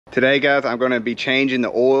Today guys, I'm going to be changing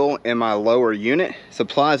the oil in my lower unit.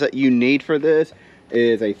 Supplies that you need for this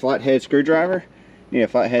is a flathead screwdriver. You need a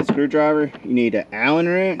flathead screwdriver, you need an Allen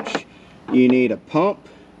wrench, you need a pump.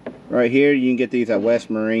 Right here, you can get these at West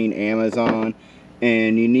Marine, Amazon,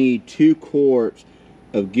 and you need 2 quarts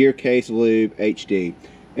of gear case lube HD.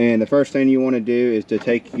 And the first thing you want to do is to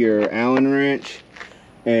take your Allen wrench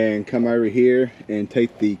and come over here and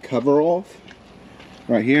take the cover off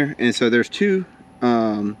right here. And so there's 2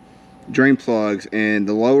 drain plugs, and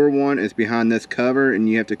the lower one is behind this cover, and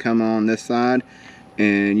you have to come on this side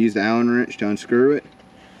and use the Allen wrench to unscrew it.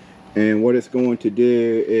 And what it's going to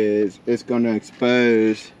do is it's going to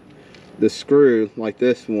expose the screw like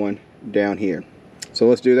this one down here. So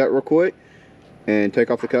let's do that real quick and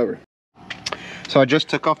take off the cover. So I just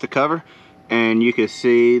took off the cover, and you can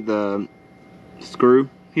see the screw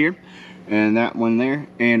here and that one there.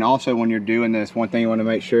 And also, when you're doing this, one thing you want to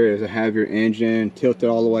make sure is to have your engine tilted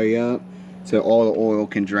all the way up so all the oil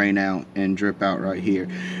can drain out and drip out right here.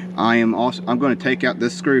 I'm going to take out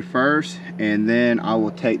this screw first, and then I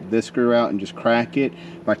will take this screw out and just crack it.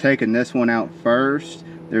 By taking this one out first,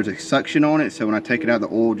 there's a suction on it, so when I take it out, the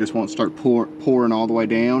oil just won't start pouring all the way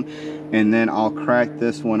down. And then I'll crack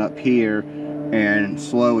this one up here and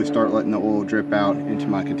slowly start letting the oil drip out into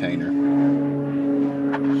my container.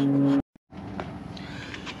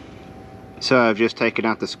 So I've just taken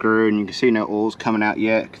out the screw, and you can see no oil's coming out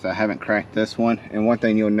yet because I haven't cracked this one. And one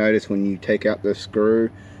thing you'll notice when you take out this screw,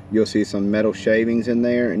 you'll see some metal shavings in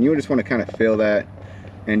there, and you'll just want to kind of feel that,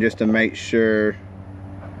 and just to make sure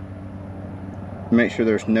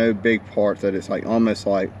there's no big parts, that it's like almost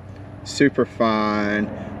like super fine.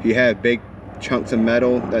 If you have big chunks of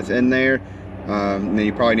metal that's in there, then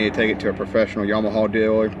you probably need to take it to a professional Yamaha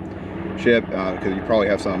dealership because you probably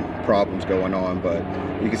have some problems going on. But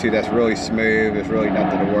you can see that's really smooth. There's really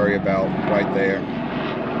nothing to worry about right there.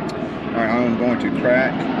 All right, I'm going to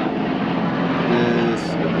crack this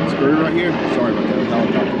screw right here. Sorry about that, the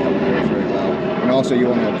helicopter coming here is really loud. And also, you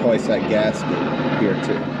want to replace that gasket here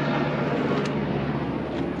too.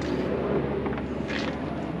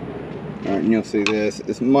 All right, and you'll see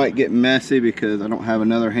this might get messy because I don't have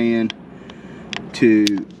another hand to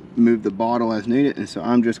move the bottle as needed, and so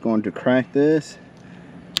I'm just going to crack this,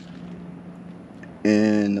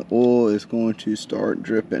 and the oil is going to start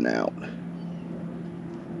dripping out.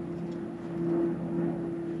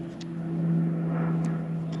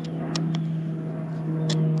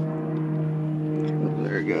 Oh,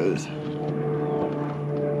 there it goes.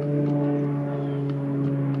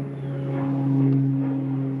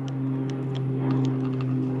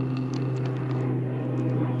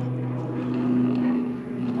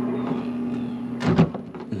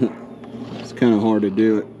 It's kind of hard to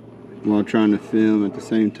do it while trying to film at the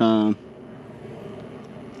same time.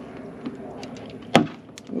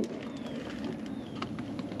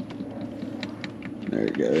 There you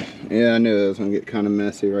go. Yeah, I knew it was going to get kind of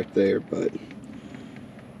messy right there, but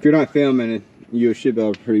if you're not filming it, you should be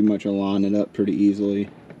able to pretty much align it up pretty easily.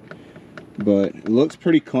 But it looks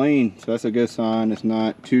pretty clean, so that's a good sign. It's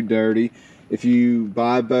not too dirty. If you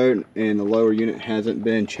buy a boat and the lower unit hasn't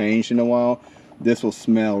been changed in a while, this will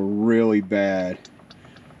smell really bad,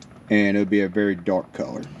 and it'll be a very dark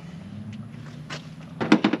color. I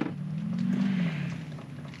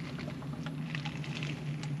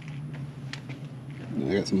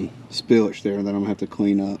got some spillage there that I'm gonna have to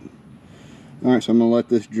clean up. All right, so I'm gonna let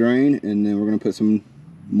this drain, and then we're gonna put some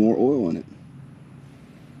more oil in it.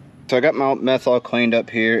 So I got my mess all cleaned up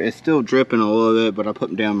here. It's still dripping a little bit, but I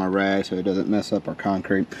put down my rag so it doesn't mess up our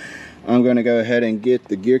concrete. I'm gonna go ahead and get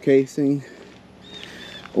the gear casing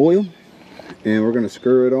oil, and we're going to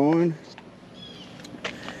screw it on.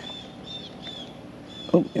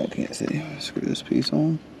 Oh, yeah, I can't see. Screw this piece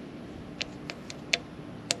on.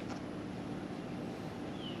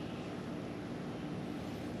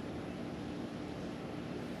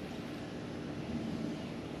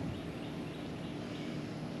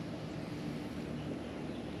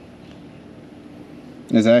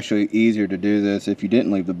 It's actually easier to do this if you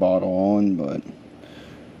didn't leave the bottle on, but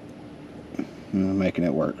I'm making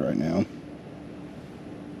it work right now.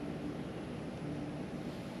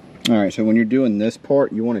 Alright, so when you're doing this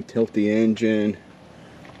part, you want to tilt the engine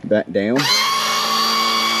back down.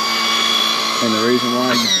 And the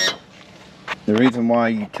reason why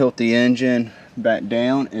you tilt the engine back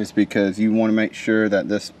down is because you want to make sure that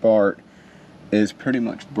this part is pretty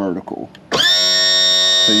much vertical,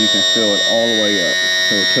 so you can fill it all the way up.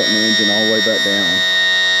 So we're tilting the engine all the way back down.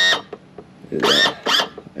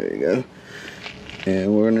 There you go.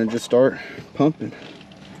 And we're gonna just start pumping.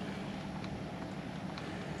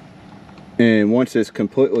 And once it's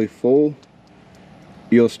completely full,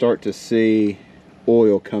 you'll start to see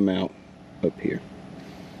oil come out up here.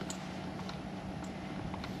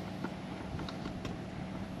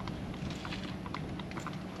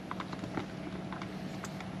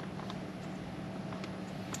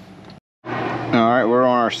 Alright, we're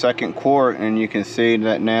on our second quart, and you can see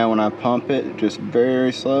that now when I pump it, just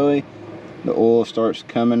very slowly, the oil starts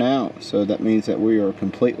coming out. So that means that we are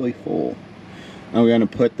completely full. I'm going to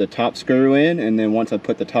put the top screw in, and then once I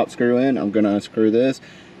put the top screw in, I'm going to unscrew this,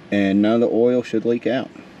 and none of the oil should leak out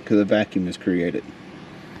because a vacuum is created.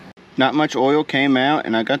 Not much oil came out,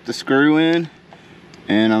 and I got the screw in,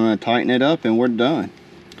 and I'm going to tighten it up, and we're done.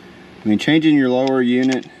 I mean, changing your lower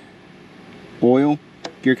unit oil,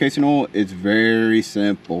 gear casing oil, is very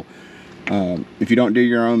simple. If you don't do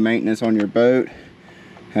your own maintenance on your boat,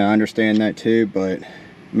 I understand that too, but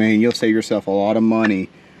man, you'll save yourself a lot of money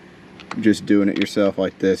just doing it yourself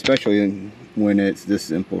like this, especially when it's this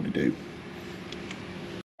simple to do.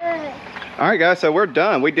 Alright guys, so we're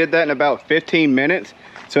done. We did that in about 15 minutes.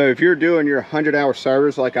 So if you're doing your 100-hour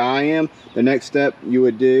service like I am, the next step you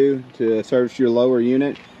would do to service your lower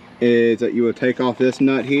unit is that you would take off this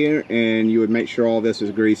nut here, and you would make sure all this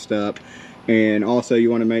is greased up. And also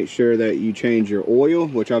you want to make sure that you change your oil,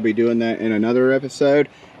 which I'll be doing that in another episode.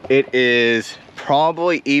 It is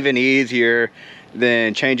probably even easier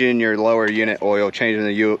than changing your lower unit oil. Changing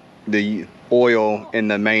the oil in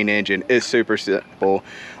the main engine is super simple.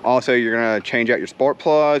 Also, you're going to change out your spark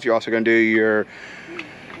plugs. You're also going to do your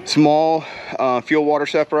small fuel water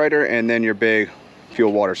separator, and then your big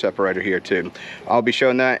fuel water separator here too. I'll be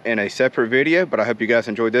showing that in a separate video, but I hope you guys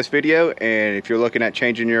enjoyed this video, and if you're looking at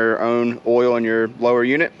changing your own oil in your lower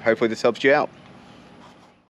unit, hopefully this helps you out.